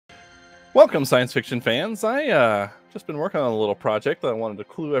Welcome, science fiction fans. I just been working on a little project that I wanted to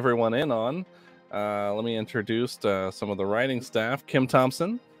clue everyone in on. Let me introduce some of the writing staff. Kim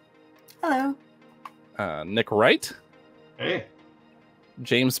Thompson. Hello. Nick Wright. Hey.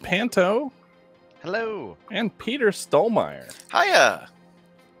 James Panto. Hello. And Peter Stolmeyer. Hiya.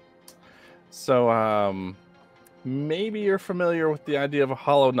 So, maybe you're familiar with the idea of a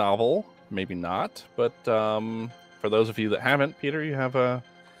holo-novel. Maybe not. But for those of you that haven't, Peter, you have a...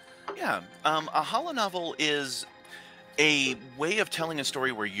 Yeah, a holo-novel is a way of telling a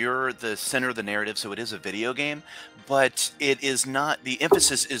story where you're the center of the narrative, so it is a video game, but it is not, the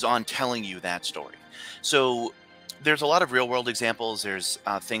emphasis is on telling you that story. So there's a lot of real-world examples. There's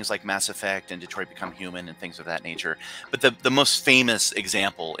things like Mass Effect and Detroit Become Human and things of that nature. But the most famous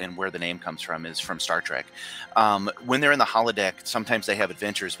example and where the name comes from is from Star Trek. When they're in the holodeck, sometimes they have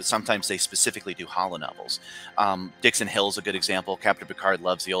adventures, but sometimes they specifically do holo-novels. Dixon Hill's a good example. Captain Picard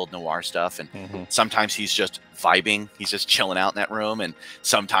loves the old noir stuff, and sometimes he's just vibing. He's just chilling out in that room, and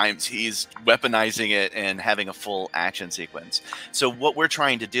sometimes he's weaponizing it and having a full action sequence. So what we're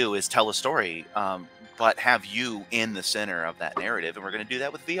trying to do is tell a story, but have you in the center of that narrative, and we're going to do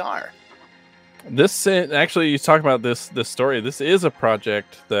that with VR. This actually, you talk about this story. This is a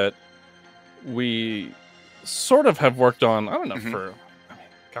project that we sort of have worked on. I don't know for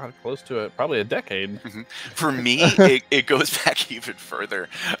God, close to it, probably a decade. For me, it goes back even further.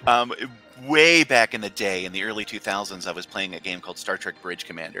 Way back in the day, in the early 2000s, I was playing a game called Star Trek Bridge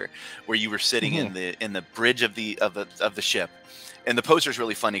Commander, where you were sitting in the bridge of the ship. And the poster is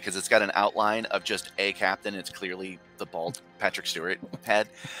really funny because it's got an outline of just a captain. It's clearly the bald Patrick Stewart head.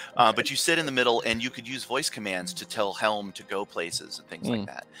 But you sit in the middle and you could use voice commands to tell Helm to go places and things like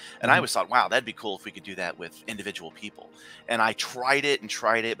that. And I always thought, wow, that'd be cool if we could do that with individual people. And I tried it,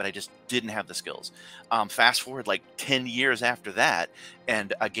 but I just didn't have the skills. Fast forward like 10 years after that,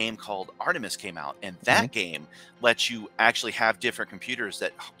 and a game called Artemis came out. And that game lets you actually have different computers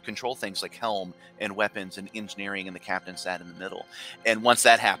that control things like Helm and weapons and engineering, and the captain sat in the middle. And once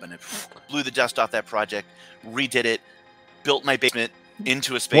that happened, it blew the dust off that project, redid it, built my basement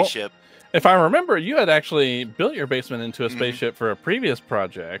into a spaceship. Well, if I remember, you had actually built your basement into a spaceship for a previous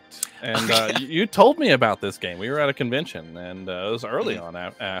project, and you told me about this game. We were at a convention, and it was early on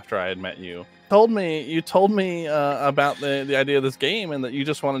after I had met you. You told me about the idea of this game, and that you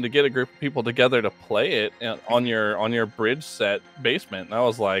just wanted to get a group of people together to play it on your bridge set basement. And I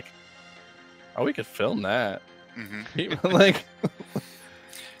was like, oh, we could film that. Like.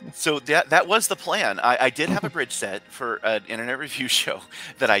 So that was the plan. I did have a bridge set for an internet review show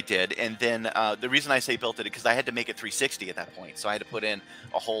that I did, and then the reason I say built it because I had to make it 360 at that point. So I had to put in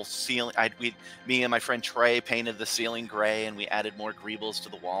a whole ceiling. Me and my friend Trey painted the ceiling gray, and we added more greebles to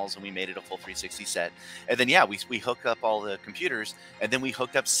the walls, and we made it a full 360 set. And then we hooked up all the computers, and then we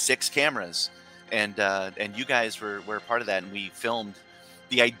hooked up 6 cameras, and you guys were part of that, and we filmed.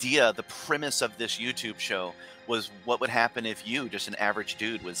 The idea, the premise of this YouTube show was what would happen if you, just an average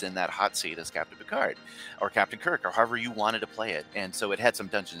dude, was in that hot seat as Captain Picard or Captain Kirk or however you wanted to play it. And so it had some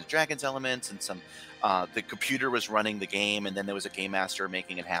Dungeons & Dragons elements and some, the computer was running the game, and then there was a game master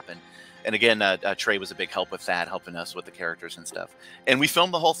making it happen. And again, Trey was a big help with that, helping us with the characters and stuff. And we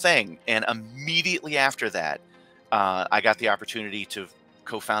filmed the whole thing. And immediately after that, I got the opportunity to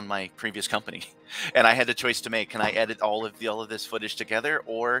co-found my previous company, and I had the choice to make: can I edit all of this footage together,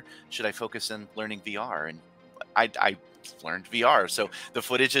 or should I focus on learning VR? And I learned VR, so the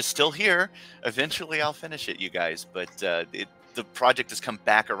footage is still here. Eventually, I'll finish it, you guys. But the project has come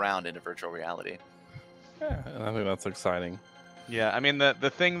back around into virtual reality. Yeah, I think that's exciting. Yeah, I mean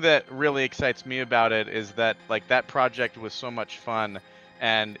the thing that really excites me about it is that that project was so much fun,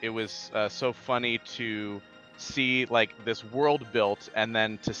 and it was so funny to see this world built, and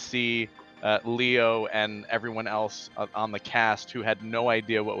then to see Leo and everyone else on the cast who had no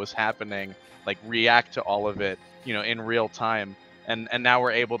idea what was happening react to all of it in real time, and now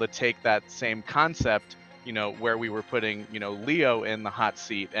we're able to take that same concept where we were putting Leo in the hot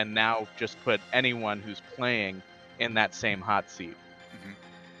seat, and now just put anyone who's playing in that same hot seat.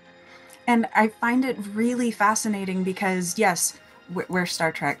 And I find it really fascinating because yes, we're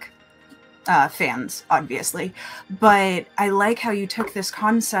Star Trek fans, obviously, but I like how you took this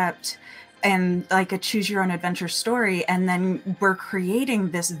concept and a choose your own adventure story, and then we're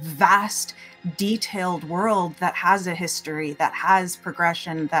creating this vast, detailed world that has a history, that has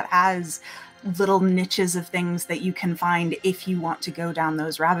progression, that has little niches of things that you can find if you want to go down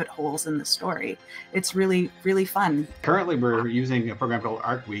those rabbit holes in the story. It's really, really fun. Currently, we're using a program called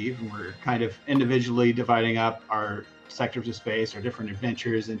Arcweave, and we're kind of individually dividing up our sectors of space or different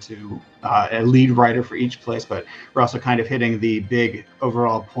adventures into a lead writer for each place, but we're also kind of hitting the big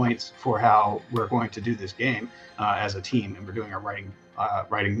overall points for how we're going to do this game as a team, and we're doing our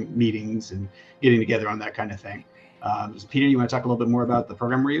writing meetings and getting together on that kind of thing. Peter, you want to talk a little bit more about the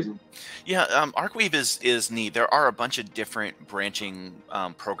program we're using? Yeah, Arcweave is neat. There are a bunch of different branching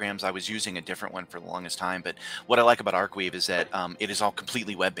programs. I was using a different one for the longest time, but what I like about Arcweave is that it is all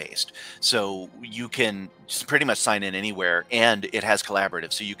completely web-based. So you can just pretty much sign in anywhere, and it has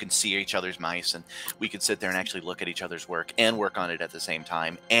collaborative, so you can see each other's mice, and we could sit there and actually look at each other's work and work on it at the same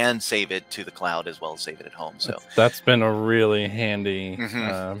time, and save it to the cloud as well as save it at home. So that's been a really handy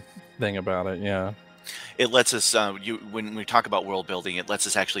thing about it. Yeah. It lets us, when we talk about world building, it lets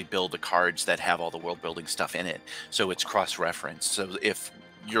us actually build the cards that have all the world building stuff in it. So it's cross-referenced. So if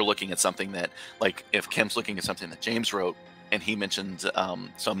you're looking at something that, like if Kim's looking at something that James wrote and he mentions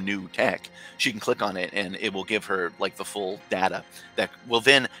some new tech, she can click on it and it will give her like the full data that will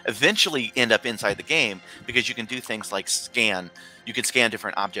then eventually end up inside the game, because you can do things like scan. You can scan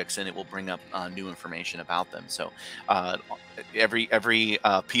different objects and it will bring up new information about them. So every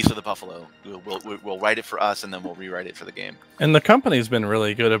piece of the buffalo, we'll write it for us and then we'll rewrite it for the game. And the company's been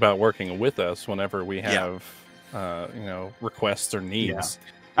really good about working with us whenever we have you know, requests or needs.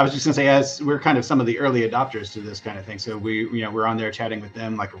 Yeah. I was just gonna say, as we're kind of some of the early adopters to this kind of thing, so we're on there chatting with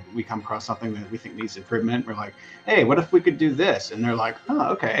them. Like we come across something that we think needs improvement, we're like, hey, what if we could do this? And they're like, oh,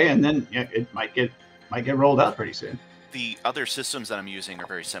 okay, and then it might get rolled out pretty soon. The other systems that I'm using are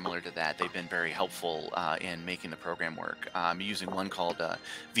very similar to that. They've been very helpful in making the program work. I'm using one called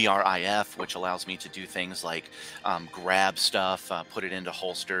VRIF, which allows me to do things like grab stuff, put it into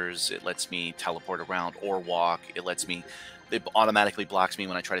holsters. It lets me teleport around or walk. It automatically blocks me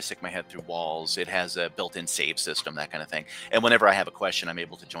when I try to stick my head through walls. It has a built-in save system, that kind of thing. And whenever I have a question, I'm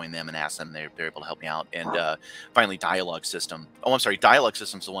able to join them and ask them. They're able to help me out. And finally, dialog system. Oh, I'm sorry. Dialog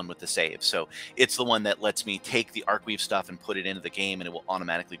system's the one with the save. So it's the one that lets me take the Arcweave stuff and put it into the game, and it will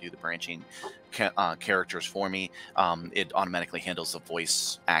automatically do the branching characters for me. It automatically handles the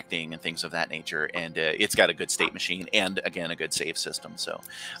voice acting and things of that nature. And it's got a good state machine and, again, a good save system. So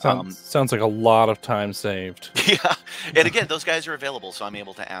sounds like a lot of time saved. Yeah. And again, those guys are available, so I'm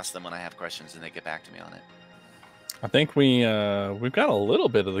able to ask them when I have questions and they get back to me on it. I think we've got a little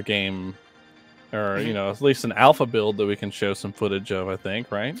bit of the game, or you know, at least an alpha build that we can show some footage of, I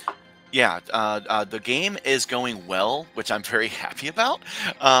think, right? Yeah, the game is going well, which I'm very happy about.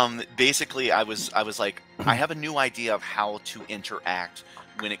 Basically, I was like, I have a new idea of how to interact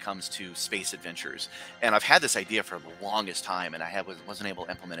when it comes to space adventures, and I've had this idea for the longest time, and I wasn't able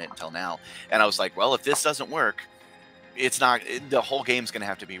to implement it until now. And I was like, well, if this doesn't work, the whole game's going to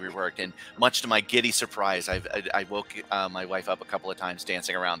have to be reworked. And much to my giddy surprise, I woke my wife up a couple of times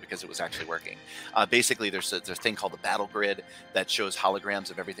dancing around because it was actually working. Basically, there's a thing called the battle grid that shows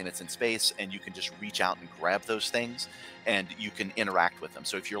holograms of everything that's in space, and you can just reach out and grab those things, and you can interact with them.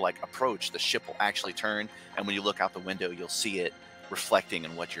 So if you're like approach, the ship will actually turn, and when you look out the window, you'll see it reflecting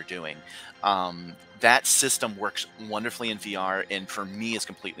in what you're doing. That system works wonderfully in VR, and for me is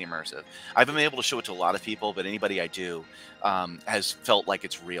completely immersive. I've been able to show it to a lot of people, but anybody I do has felt like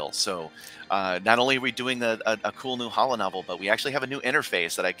it's real. So not only are we doing a cool new Holo-Novel, but we actually have a new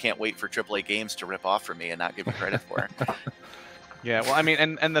interface that I can't wait for AAA games to rip off from me and not give me credit for. Yeah, well, I mean,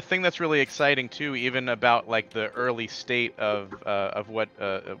 and the thing that's really exciting too, even about like the early state of what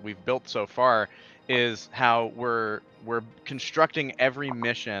we've built so far, is how we're constructing every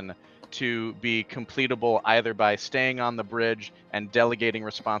mission to be completable either by staying on the bridge and delegating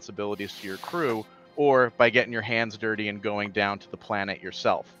responsibilities to your crew, or by getting your hands dirty and going down to the planet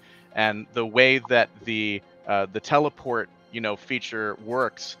yourself. And the way that the teleport, you know, feature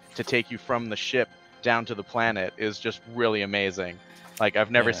works to take you from the ship down to the planet is just really amazing. Like,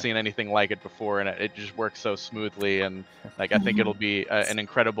 I've never seen anything like it before, and it just works so smoothly. And like, I think it'll be an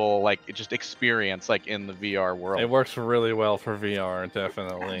incredible just experience like in the VR world. It works really well for VR,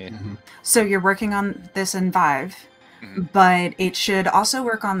 definitely. So you're working on this in Vive, but it should also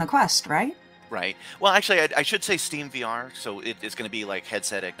work on the Quest, right? Right. Well, actually, I should say Steam VR, so it's going to be like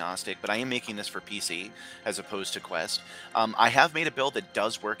headset agnostic, but I am making this for PC as opposed to Quest. I have made a build that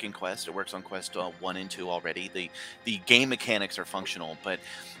does work in Quest. It works on Quest 1 and 2 already. The game mechanics are functional, but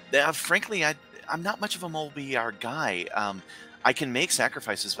frankly, I'm not much of a mobile VR guy. I can make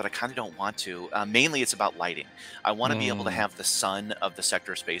sacrifices, but I kind of don't want to. Mainly, it's about lighting. I want to be able to have the sun of the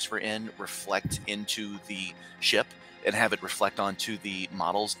sector of space we're in reflect into the ship, and have it reflect onto the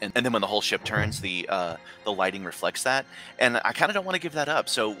models, and then when the whole ship turns, the lighting reflects that. And I kind of don't want to give that up,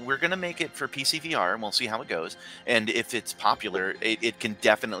 so we're gonna make it for PC VR, and we'll see how it goes. And if it's popular, it can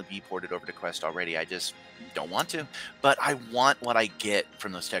definitely be ported over to Quest already. I just don't want to, but I want what I get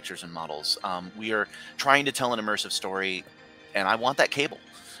from those textures and models. We are trying to tell an immersive story, and I want that cable.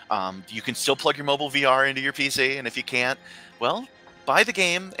 You can still plug your mobile VR into your PC, and if you can't, well, buy the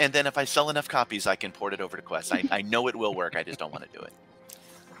game, and then if I sell enough copies, I can port it over to Quest. I know it will work. I just don't want to do it.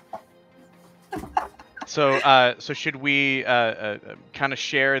 So should we kind of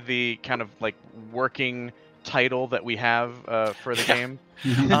share the kind of like working title that we have for the game?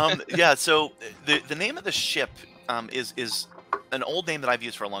 Yeah. So the name of the ship is an old name that I've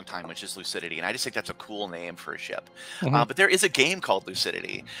used for a long time, which is Lucidity, and I just think that's a cool name for a ship. But there is a game called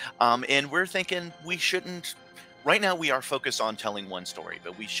Lucidity, and we're thinking we shouldn't. Right now, we are focused on telling one story,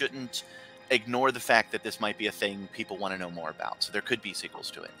 but we shouldn't ignore the fact that this might be a thing people want to know more about. So there could be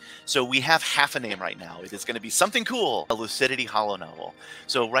sequels to it. So we have half a name right now. It is going to be something cool, a Lucidity Holo-Novel.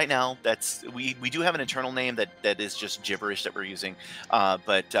 So right now, we do have an internal name that is just gibberish that we're using,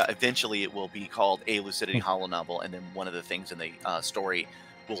 but eventually it will be called a Lucidity Holo-Novel, and then one of the things in the story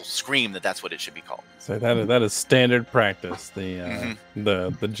will scream that that's what it should be called. So that is standard practice. The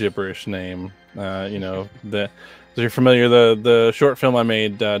gibberish name. You know, so you're familiar. The short film I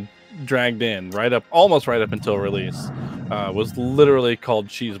made, Dragged In, almost right up until release, was literally called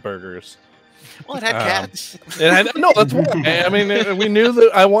Cheeseburgers. Well, it had cats. No, that's why. I mean, we knew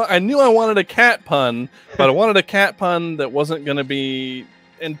that I knew I wanted a cat pun, but I wanted a cat pun that wasn't going to be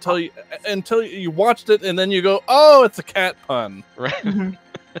until you watched it and then you go, oh, it's a cat pun. Right.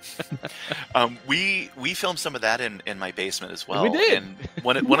 We filmed some of that in my basement as well. We did. And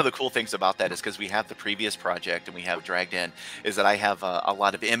one of the cool things about that is because we have the previous project and we have Dragged In, is that I have a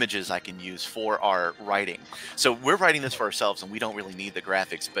lot of images I can use for our writing. So we're writing this for ourselves and we don't really need the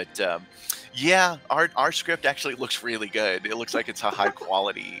graphics, but yeah, our script actually looks really good. It looks like it's a high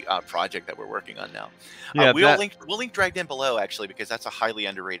quality project that we're working on now. Yeah, we'll link Dragged In below actually, because that's a highly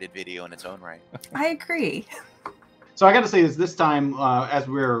underrated video in its own right. I agree. So I got to say this time, as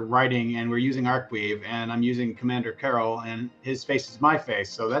we're writing and we're using Arcweave, and I'm using Commander Carroll, and his face is my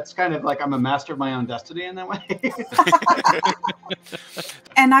face. So that's kind of like I'm a master of my own destiny in that way.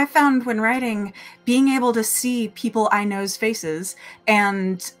 And I found when writing, being able to see people I know's faces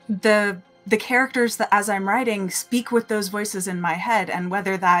and the characters that as I'm writing speak with those voices in my head, and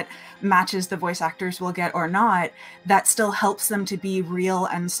whether that matches the voice actors will get or not, that still helps them to be real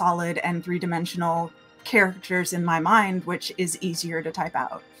and solid and three-dimensional characters in my mind, which is easier to type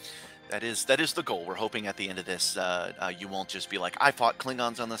out. That is the goal. We're hoping at the end of this, you won't just be like, I fought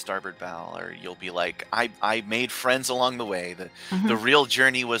Klingons on the starboard bow, or you'll be like, I made friends along the way. The real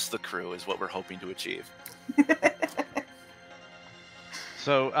journey was the crew, is what we're hoping to achieve.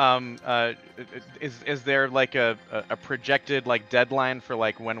 So, is there like a projected like deadline for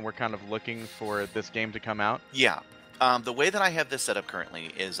like when we're kind of looking for this game to come out? Yeah. The way that I have this set up currently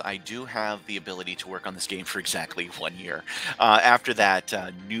is I do have the ability to work on this game for exactly 1 year. After that,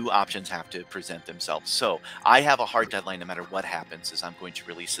 new options have to present themselves. So I have a hard deadline no matter what happens, is I'm going to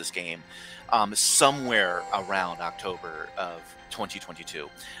release this game somewhere around October of 2022.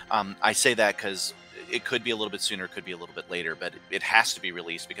 I say that because it could be a little bit sooner, it could be a little bit later, but it has to be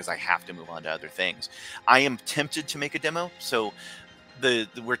released because I have to move on to other things. I am tempted to make a demo, so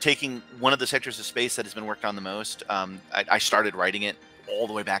we're taking one of the sectors of space that has been worked on the most. I started writing it all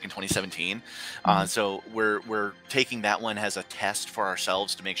the way back in 2017. So we're taking that one as a test for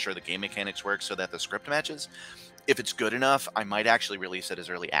ourselves to make sure the game mechanics work so that the script matches. If it's good enough, I might actually release it as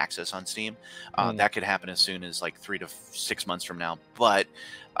early access on Steam. That could happen as soon as like 3 to 6 months from now. But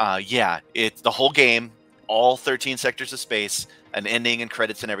yeah, it's the whole game, all 13 sectors of space, an ending and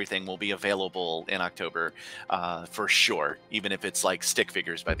credits and everything will be available in October for sure. Even if it's like stick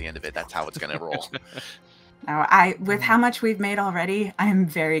figures by the end of it, that's how it's going to roll. Now, with how much we've made already, I'm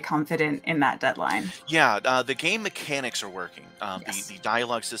very confident in that deadline. Yeah, the game mechanics are working. Yes. The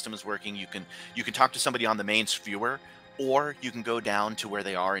dialogue system is working. You can talk to somebody on the main viewer, or you can go down to where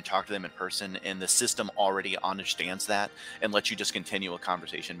they are and talk to them in person, and the system already understands that and lets you just continue a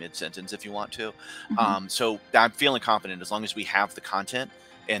conversation mid-sentence if you want to. So I'm feeling confident as long as we have the content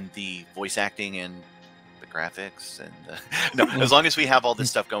and the voice acting and the graphics and no, as long as we have all this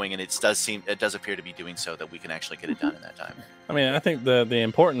stuff going, and it does appear to be doing so, that we can actually get it done in that time. I mean, I think the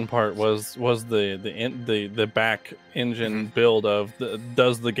important part was the back engine build of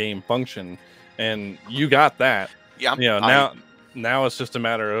does the game function, and you got that. Yeah, now now it's just a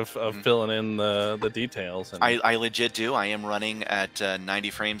matter of filling in the details. And I legit do. I am running at 90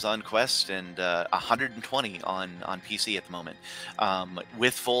 frames on Quest and 120 on PC at the moment,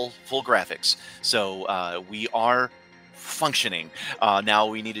 with full graphics. So we are functioning. Now all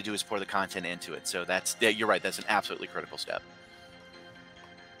we need to do is pour the content into it. So you're right. That's an absolutely critical step.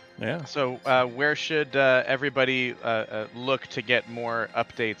 Yeah. So where should everybody look to get more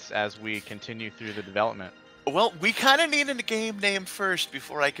updates as we continue through the development? Well, we kind of need a game name first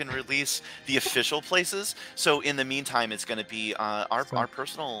before I can release the official places. So in the meantime, it's going to be our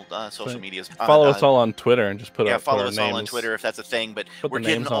personal social medias. Follow us all on Twitter and just put yeah, up follow us all on Twitter if that's a thing. But we're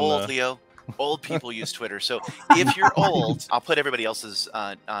getting old, Leo. Old people use Twitter. So if you're old, I'll put everybody else's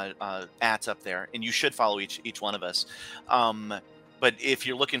ats up there, and you should follow each one of us. But if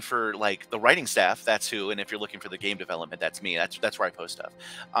you're looking for like the writing staff, that's who. And if you're looking for the game development, that's me. That's where I post stuff.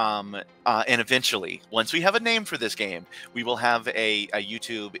 And eventually, once we have a name for this game, we will have a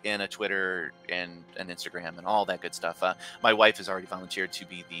YouTube and a Twitter and an Instagram and all that good stuff. My wife has already volunteered to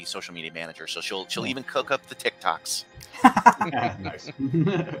be the social media manager, so she'll even cook up the TikToks. Nice.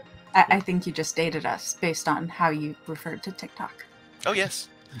 I think you just dated us based on how you referred to TikTok. Oh yes.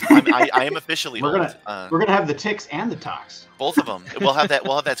 I am officially we're old. gonna have the ticks and the talks. Both of them. We'll have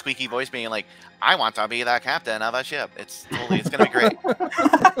that squeaky voice being like, "I want to be the captain of a ship." It's gonna be great.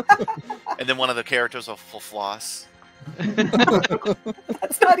 And then one of the characters will floss.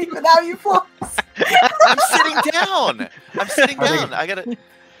 That's not even how you floss. I'm sitting down. I gotta.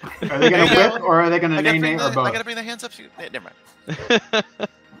 Are they gonna whip or are they gonna nay or both? I gotta bring the hands up. Never mind.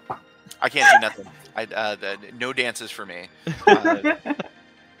 I can't do nothing. No dances for me.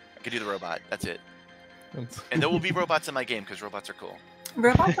 I could do the robot. That's it. And there will be robots in my game because robots are cool.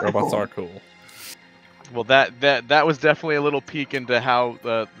 Robots are cool. Well, that was definitely a little peek into how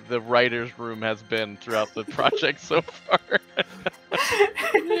the writer's room has been throughout the project so far.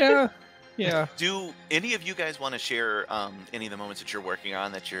 Yeah. Do any of you guys want to share any of the moments that you're working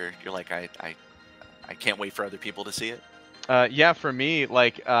on that you're like, I can't wait for other people to see it? Yeah, for me,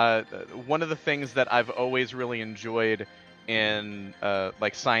 like one of the things that I've always really enjoyed in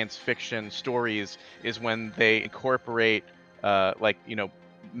like science fiction stories is when they incorporate like, you know,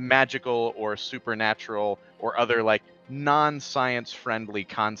 magical or supernatural or other like non-science friendly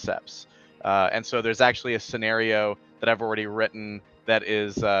concepts. And so there's actually a scenario that I've already written that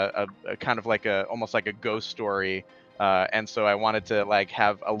is a kind of like almost like a ghost story. And so I wanted to like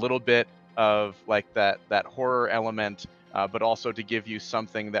have a little bit of like that horror element, but also to give you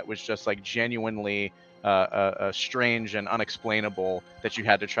something that was just like genuinely strange and unexplainable that you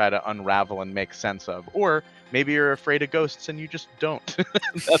had to try to unravel and make sense of. Or maybe you're afraid of ghosts and you just don't.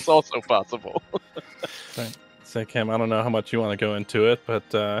 That's also possible. So Kim, I don't know how much you want to go into it,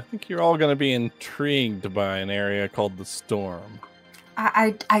 but I think you're all going to be intrigued by an area called the Storm.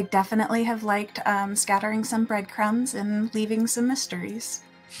 I definitely have liked scattering some breadcrumbs and leaving some mysteries.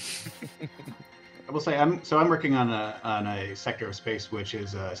 I will say I'm working on a sector of space which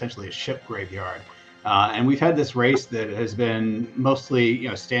is essentially a ship graveyard, and we've had this race that has been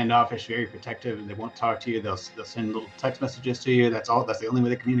mostly standoffish, very protective. They won't talk to you. They'll send little text messages to you. That's all. That's the only way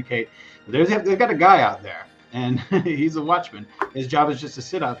they communicate. But they've got a guy out there, and he's a watchman. His job is just to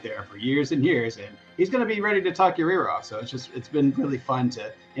sit out there for years and years, and he's going to be ready to talk your ear off. So it's been really fun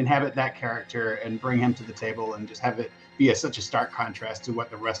to inhabit that character and bring him to the table and just have it be such a stark contrast to what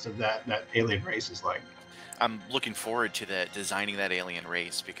the rest of that alien race is like. I'm looking forward to designing that alien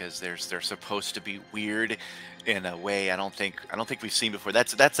race because they're supposed to be weird in a way I don't think we've seen before.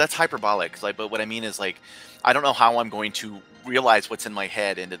 That's hyperbolic. Like, but what I mean is, like, I don't know how I'm going to realize what's in my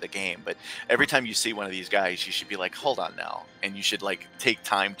head into the game, but every time you see one of these guys, you should be like, hold on now, and you should like take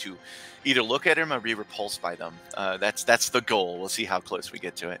time to either look at them or be repulsed by them. That's the goal. We'll see how close we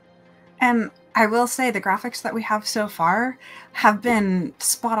get to it. And I will say the graphics that we have so far have been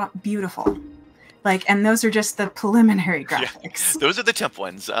spot on beautiful. Like, and those are just the preliminary graphics. Yeah, those are the temp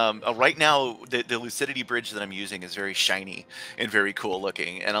ones. Right now, the Lucidity bridge that I'm using is very shiny and very cool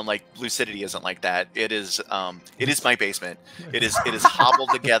looking. And I'm like, Lucidity isn't like that. It is my basement. It is hobbled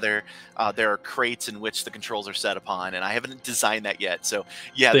together. There are crates in which the controls are set upon, and I haven't designed that yet. So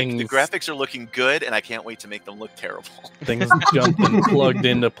yeah, the graphics are looking good, and I can't wait to make them look terrible. Things jumped and plugged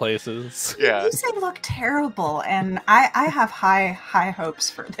into places. Yeah. You say look terrible, and I have high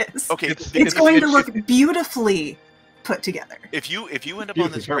hopes for this. Okay, it's going to look beautifully put together. If you end up on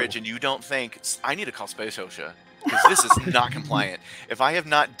this bridge and you don't think I need to call Space OSHA, because this is not compliant. If I have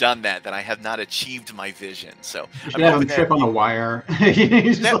not done that, then I have not achieved my vision. So you should have him trip on the wire.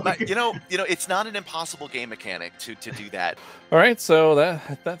 you know, it's not an impossible game mechanic to do that. All right, so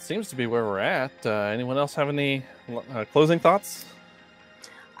that seems to be where we're at. Anyone else have any closing thoughts?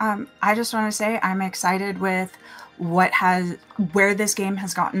 I just want to say I'm excited with where this game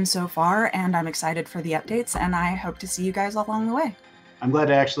has gotten so far, and I'm excited for the updates, and I hope to see you guys along the way. I'm glad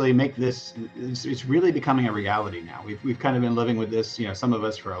to actually make this. It's really becoming a reality now. We've kind of been living with this, some of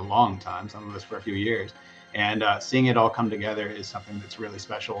us for a long time, some of us for a few years, and seeing it all come together is something that's really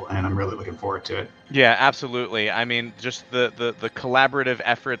special, and I'm really looking forward to it. Yeah, absolutely. I mean, just the collaborative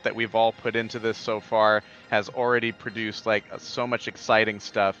effort that we've all put into this so far has already produced like so much exciting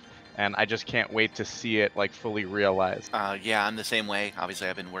stuff. And I just can't wait to see it like fully realized. Yeah, I'm the same way. Obviously,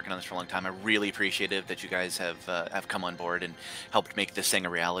 I've been working on this for a long time. I'm really appreciative that you guys have come on board and helped make this thing a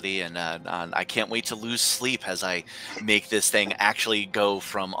reality. And I can't wait to lose sleep as I make this thing actually go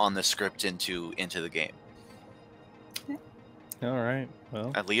from on the script into the game. All right.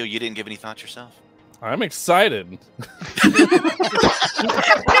 Well, Leo, you didn't give any thoughts yourself. I'm excited.